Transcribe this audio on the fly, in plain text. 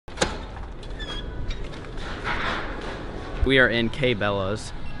We are in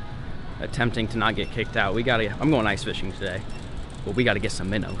Cabela's, attempting to not get kicked out. I'm going ice fishing today, but we gotta get some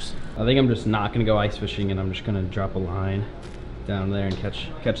minnows. I think I'm just not gonna go ice fishing, and I'm just gonna drop a line down there and catch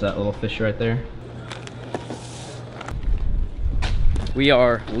that little fish right there. We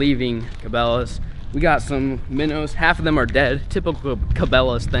are leaving Cabela's. We got some minnows. Half of them are dead, typical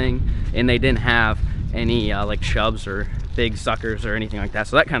Cabela's thing, and they didn't have any like chubs or big suckers or anything like that,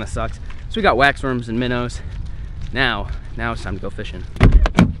 so that kind of sucks. So we got waxworms and minnows. Now it's time to go fishing.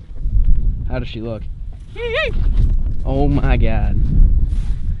 How does she look? Oh my god.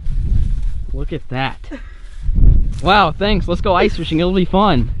 Look at that. Wow, thanks. Let's go ice fishing. It'll be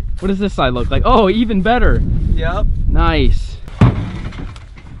fun. What does this side look like? Oh, even better. Yep. Nice.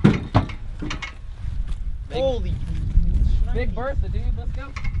 Holy. Big Bertha, dude. Let's go.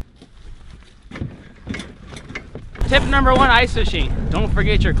 Tip number 1, ice fishing. Don't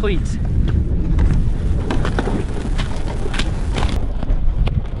forget your cleats.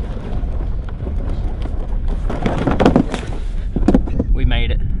 We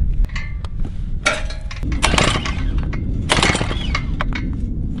made it.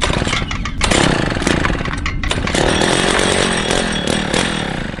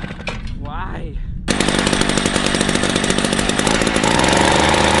 Why?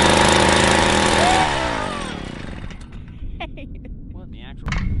 What in the actual?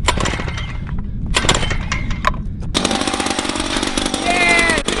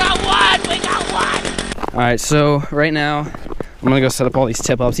 Yeah, we got one! We got one! All right, so right now I'm gonna go set up all these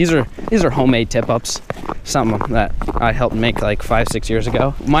tip ups. These are homemade tip ups, something that I helped make like 5-6 years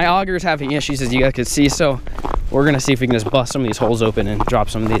ago. My auger is having issues, as you guys could see, so we're gonna see if we can just bust some of these holes open and drop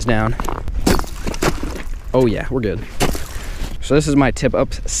some of these down. Oh yeah, we're good. So this is my tip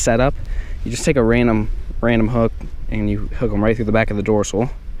up setup. You just take a random hook and you hook them right through the back of the dorsal,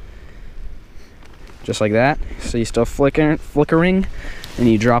 just like that. So you still flickering, and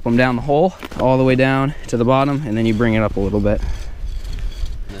you drop them down the hole all the way down to the bottom, and then you bring it up a little bit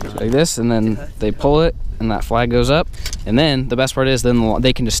like this, and then they pull it and that flag goes up. And then the best part is then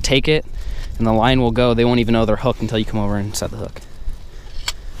they can just take it and the line will go. They won't even know they're hooked until you come over and set the hook.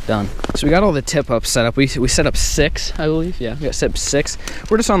 Done. So we got all the tip ups set up. We set up 6, I believe. Yeah, we got set up 6.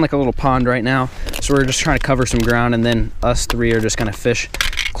 We're just on like a little pond right now, so we're just trying to cover some ground, and then us 3 are just gonna fish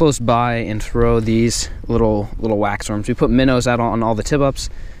close by and throw these little waxworms. We put minnows out on all the tip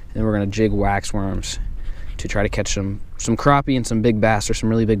ups, and we're gonna jig waxworms to try to catch some crappie and some big bass, or some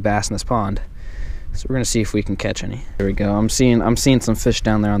really big bass in this pond. So we're gonna see if we can catch any. There we go. I'm seeing some fish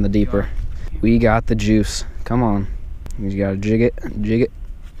down there on the deeper. We got the juice. Come on. You gotta jig it, jig it,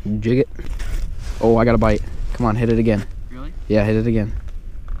 jig it. Oh, I got a bite. Come on, hit it again. Really? Yeah, hit it again.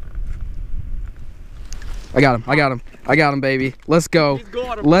 I got him, baby. Let's go.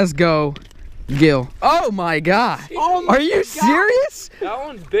 Let's go. Gill. Oh my god. Oh my Are you serious? That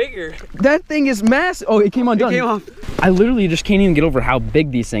one's bigger. That thing is massive. Oh, it came undone. It came off. I literally just can't even get over how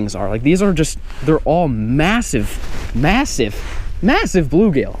big these things are. Like, these are just, they're all massive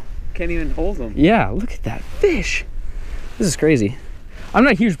bluegill. Can't even hold them. Yeah, look at that fish. This is crazy. I'm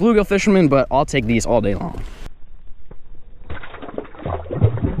not a huge bluegill fisherman, but I'll take these all day long.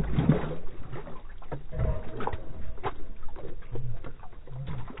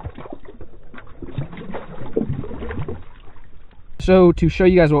 So to show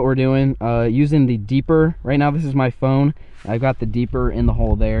you guys what we're doing, using the deeper, right now this is my phone. I've got the deeper in the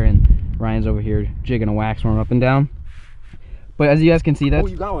hole there, and Ryan's over here jigging a waxworm up and down. But as you guys can see, that's... Oh,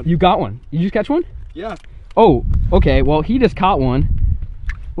 you got one. You got one. You just catch one? Yeah. Oh, okay, well he just caught one.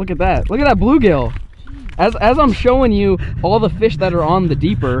 Look at that. Look at that bluegill. As I'm showing you all the fish that are on the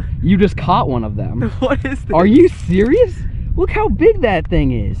deeper, you just caught one of them. What is this? Are you serious? Look how big that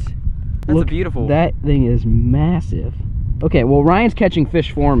thing is. That's beautiful. That thing is massive. Okay, well Ryan's catching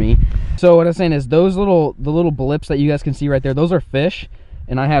fish for me. So what I'm saying is the little blips that you guys can see right there, those are fish.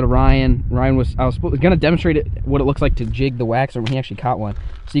 And I had Ryan was gonna demonstrate what it looks like to jig the wax, and he actually caught one.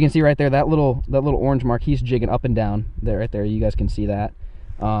 So you can see right there that little orange mark, he's jigging up and down there, right there. You guys can see that.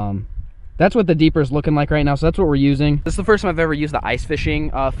 That's what the deeper is looking like right now, so that's what we're using. This is the first time I've ever used the ice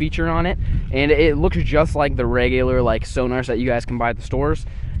fishing feature on it, and it looks just like the regular like sonars that you guys can buy at the stores.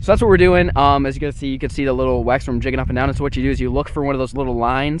 So that's what we're doing. As you can see the little waxworm jigging up and down. And so what you do is you look for one of those little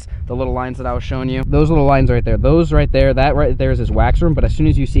lines, the little lines that I was showing you. Those little lines right there, those right there, that right there is his waxworm. But as soon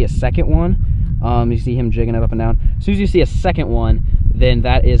as you see a second one, you see him jigging it up and down. As soon as you see a second one, then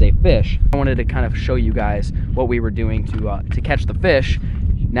that is a fish. I wanted to kind of show you guys what we were doing to catch the fish.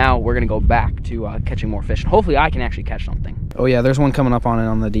 Now we're gonna go back to catching more fish, and hopefully I can actually catch something. Oh yeah, there's one coming up on it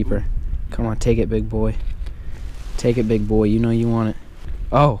on the deeper. Come on, take it, big boy. Take it, big boy. You know you want it.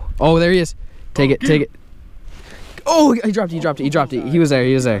 Oh, there he is. Take it. Oh, he dropped it. He was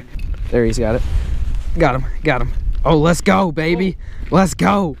there. There, he's got it. Got him. Oh, let's go, baby. Let's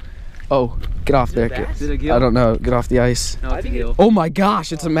go. Oh, get off there. Is it a gill? I don't know. Get off the ice. No, it's a gill. Oh my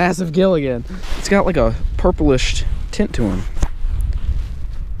gosh, it's a massive gill again. It's got like a purplish tint to him.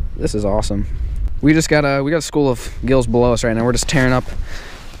 This is awesome. We got a school of gills below us right now. We're just tearing up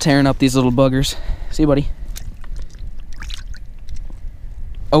these little buggers. See, buddy?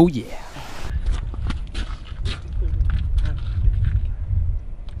 Oh yeah.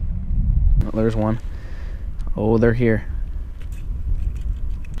 Oh, there's one. Oh, they're here.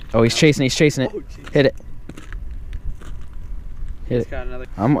 Oh, he's chasing it. Hit it. Hit Got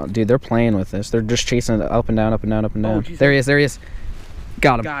another. Dude, they're playing with this. They're just chasing it up and down. Oh, there he is.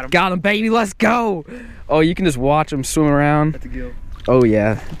 Got him, baby. Let's go. Oh, you can just watch them swimming around. That's a gill. Oh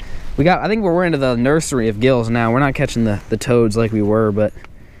yeah. I think we're into the nursery of gills now. We're not catching the toads like we were, but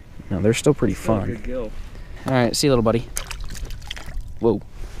no, they're still pretty fun. Good gill. All right, see you, little buddy. Whoa.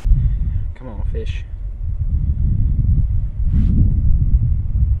 Come on, fish.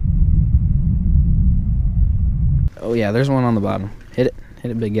 Oh yeah, there's one on the bottom. Hit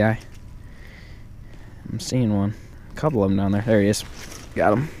it, big guy. I'm seeing one. A couple of them down there. There he is.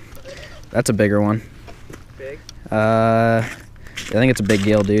 Got him. That's a bigger one. Big? I think it's a big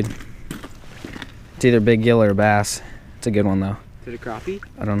gill, dude. It's either big gill or a bass. It's a good one though. Is it a crappie?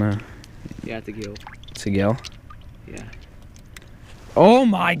 I don't know. Yeah, it's a gill. It's a gill. Yeah. Oh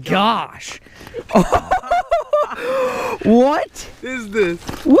my gosh! What is this?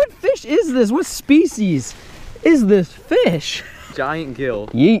 What fish is this? What species is this fish? Giant gill.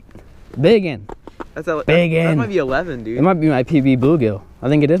 Yeet. Big one. Big That one. might be 11, dude. It might be my PB bluegill. I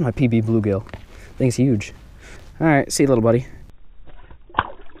think it is my PB bluegill. I think it's huge. All right, see you, little buddy.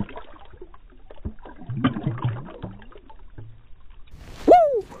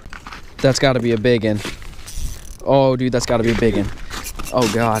 Woo! That's got to be a big one. Oh, dude, that's got to be a big one. Oh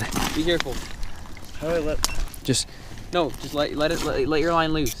God. Be careful. Just let your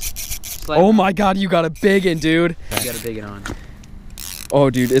line loose. Oh my God, you got a big one, dude. You got a big one on. Oh,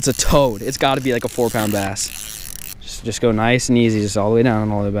 dude, it's a toad. It's got to be like a 4-pound bass. Just go nice and easy, just all the way down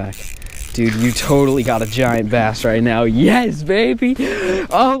and all the way back. Dude, you totally got a giant bass right now. Yes, baby.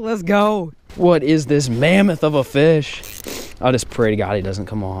 Oh, let's go. What is this mammoth of a fish? I'll just pray to God he doesn't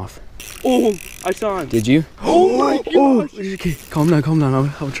come off. Oh, I saw him. Did you? Oh my gosh. Okay, calm down.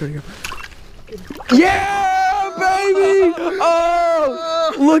 I'll try to go. Yeah, baby.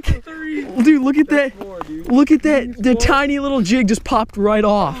 Oh, look. Dude, look at that. Look at that. The tiny little jig just popped right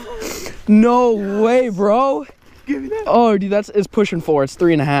off. No way, bro. Give me that. Oh, dude, it's pushing 4. It's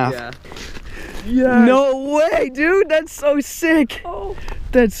 3.5. Yeah. Yeah. No way, dude. That's so sick. Oh.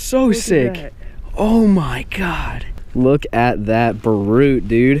 That's so sick. Oh my God. Look at that brute,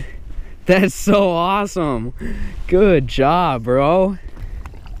 dude. That's so awesome. Good job, bro.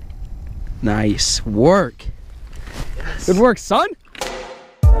 Nice work. Yes. Good work, son.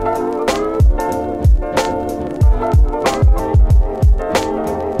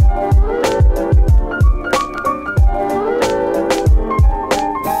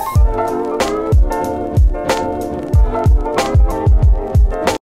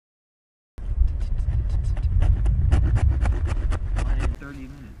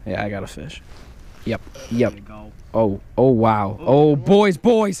 Yeah, I got a fish. Yep. Oh wow. Oh, boys,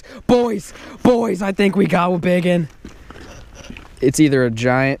 I think we got a big one. It's either a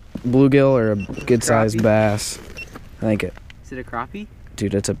giant bluegill or a good-sized bass. I think it. Is it a crappie?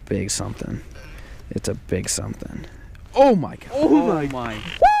 Dude, it's a big something. It's a big something. Oh my God. Oh my.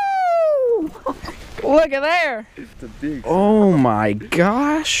 Woo! Look at there. It's a big. Oh my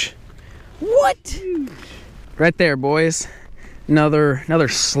gosh. What? Right there, boys. Another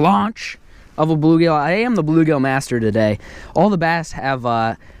slaunch of a bluegill. I am the bluegill master today. All the bass have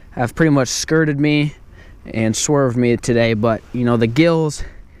pretty much skirted me and swerved me today, but you know, the gills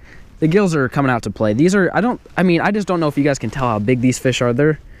are coming out to play. These are I just don't know if you guys can tell how big these fish are.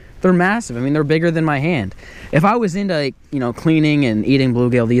 They're massive. I mean, they're bigger than my hand. If I was into, you know, cleaning and eating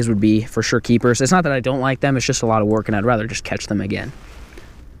bluegill, these would be for sure keepers. It's not that I don't like them, it's just a lot of work and I'd rather just catch them again.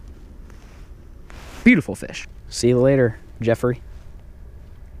 Beautiful fish. See you later, Jeffrey.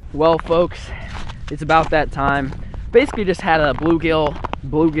 Well, folks, it's about that time. Basically just had a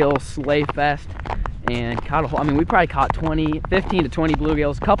bluegill sleigh fest and caught a whole, I mean, we probably caught 15 to 20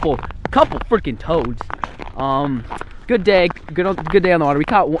 bluegills, couple freaking toads. Good day on the water.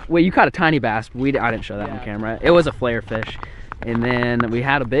 You caught a tiny bass. I didn't show that on camera. It was a Flair fish. And then we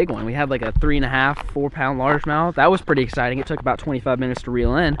had a big one. We had like a 3.5, 4-pound largemouth. That was pretty exciting. It took about 25 minutes to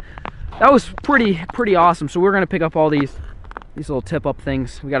reel in. That was pretty awesome. So we're gonna pick up all these little tip-up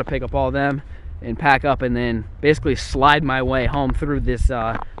things. We got to pick up all of them, and pack up and then basically slide my way home through this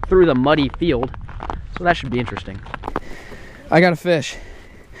through the muddy field. So that should be interesting. I got a fish.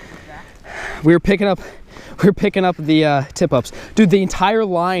 We were picking up the tip-ups. Dude, the entire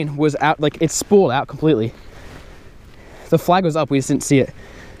line was out, like it spooled out completely. The flag was up, we just didn't see it.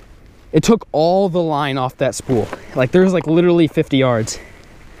 It took all the line off that spool. Like there's like literally 50 yards.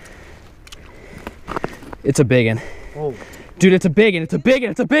 It's a big one. Oh. Dude, it's a big one, it's a big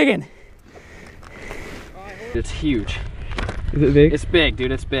one, it's a big one. It's huge. Is it big? It's big,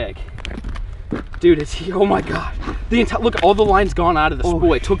 dude, it's big. Dude, it's huge. Oh my God. The entire, look, all the line's gone out of the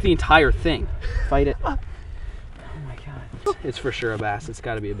spool. It took the entire thing. Fight it. Oh my God. It's for sure a bass. It's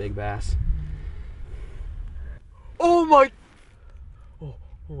gotta be a big bass. Oh my. Oh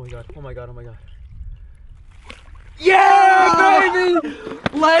my God. Oh my God. Oh my God. Yeah, baby!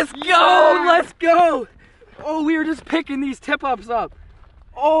 Let's go! Let's go! Oh, we were just picking these tip-ups up.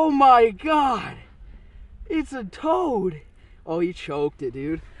 Oh my God. It's a toad. Oh, he choked it,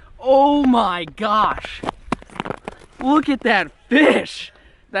 dude. Oh my gosh. Look at that fish.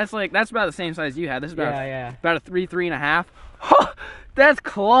 That's about the same size you had. This is about about a 3.5. That's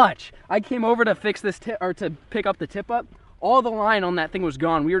clutch. I came over to fix this to pick up the tip up. All the line on that thing was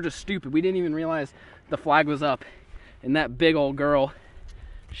gone. We were just stupid. We didn't even realize the flag was up. And that big old girl,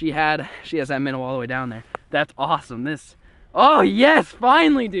 she has that minnow all the way down there. That's awesome. Oh yes,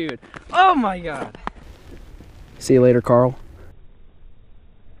 finally, dude. Oh my God. See you later, Carl.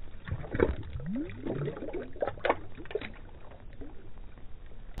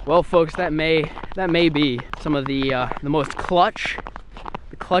 Well, folks, that may be some of the most clutch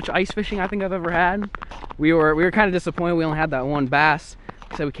ice fishing I think I've ever had. We were kind of disappointed we only had that one bass,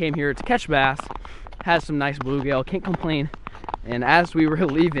 so we came here to catch bass. Had some nice bluegill, can't complain. And as we were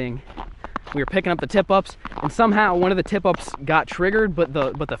leaving, we were picking up the tip-ups, and somehow one of the tip-ups got triggered, but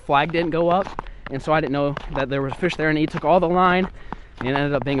the flag didn't go up, and so I didn't know that there was a fish there, and he took all the line, and it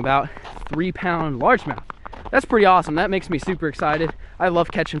ended up being about 3-pound largemouth. That's pretty awesome. That makes me super excited. I love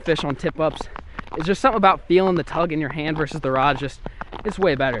catching fish on tip-ups. It's just something about feeling the tug in your hand versus the rod. It's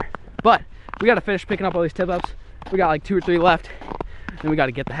way better. But we got to finish picking up all these tip-ups. We got like 2 or 3 left. Then we got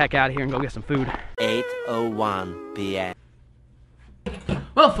to get the heck out of here and go get some food. 8:01 p.m.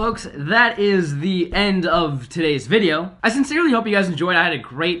 Well, folks, that is the end of today's video. I sincerely hope you guys enjoyed. I had a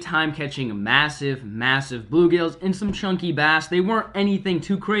great time catching massive bluegills and some chunky bass. They weren't anything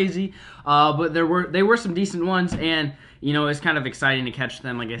too crazy, but they were some decent ones, and you know, it's kind of exciting to catch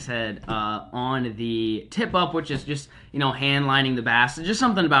them, like I said, on the tip up, which is just, you know, hand lining the bass. It's just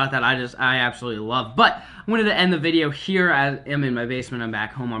something about that I absolutely love. But I wanted to end the video here. I am in my basement. I'm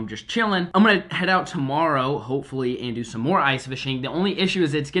back home. I'm just chilling. I'm going to head out tomorrow, hopefully, and do some more ice fishing. The only issue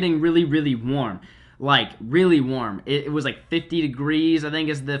is it's getting really warm. Like, really warm. It was like 50 degrees, I think,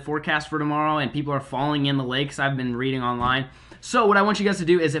 is the forecast for tomorrow, and people are falling in the lakes. I've been reading online. So what I want you guys to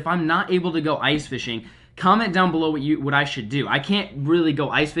do is, if I'm not able to go ice fishing, comment down below what I should do. I can't really go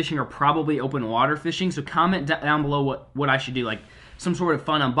ice fishing or probably open water fishing, so comment down below what I should do, like some sort of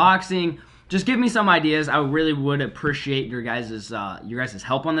fun unboxing. Just give me some ideas. I really would appreciate your guys'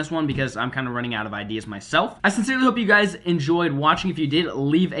 help on this one, because I'm kind of running out of ideas myself. I sincerely hope you guys enjoyed watching. If you did,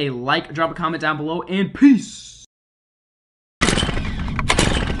 leave a like, drop a comment down below, and peace!